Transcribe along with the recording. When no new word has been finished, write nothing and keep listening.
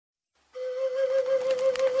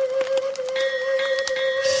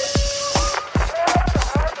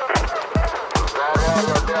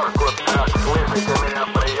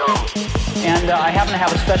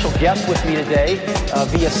have a special guest with me today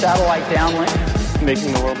via satellite downlink.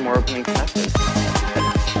 Making the world more open and connected.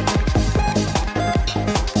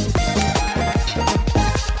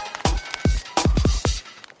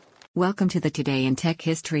 Welcome to the Today in Tech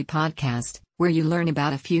History podcast, where you learn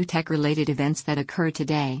about a few tech-related events that occurred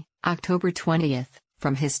today, October 20th,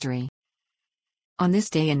 from history. On this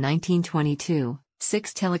day in 1922,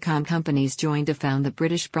 6 telecom companies joined to found the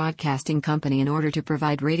British Broadcasting Company in order to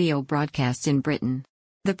provide radio broadcasts in Britain.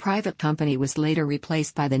 The private company was later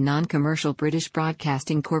replaced by the non-commercial British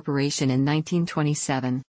Broadcasting Corporation in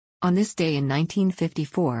 1927. On this day in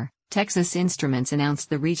 1954, Texas Instruments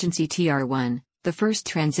announced the Regency TR-1, the first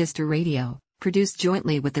transistor radio, produced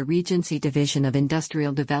jointly with the Regency Division of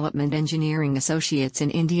Industrial Development Engineering Associates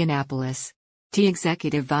in Indianapolis.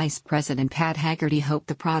 Executive Vice President Pat Haggerty hoped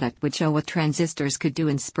the product would show what transistors could do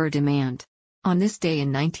and spur demand. On this day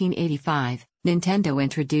in 1985, Nintendo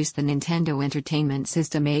introduced the Nintendo Entertainment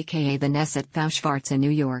System, aka the NES, at Fauschwarz in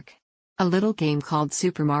New York. A little game called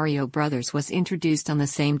Super Mario Bros. Was introduced on the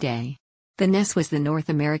same day. The NES was the North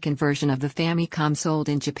American version of the Famicom sold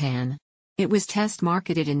in Japan. It was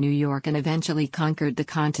test-marketed in New York and eventually conquered the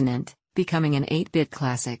continent, becoming an 8-bit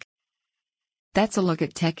classic. That's a look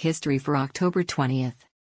at tech history for October 20th.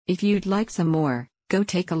 If you'd like some more, go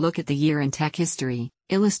take a look at the Year in Tech History,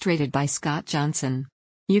 illustrated by Scott Johnson.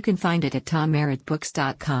 You can find it at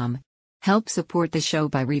tommerrittbooks.com. Help support the show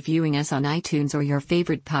by reviewing us on iTunes or your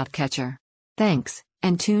favorite podcatcher. Thanks,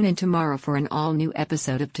 and tune in tomorrow for an all-new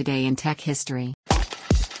episode of Today in Tech History.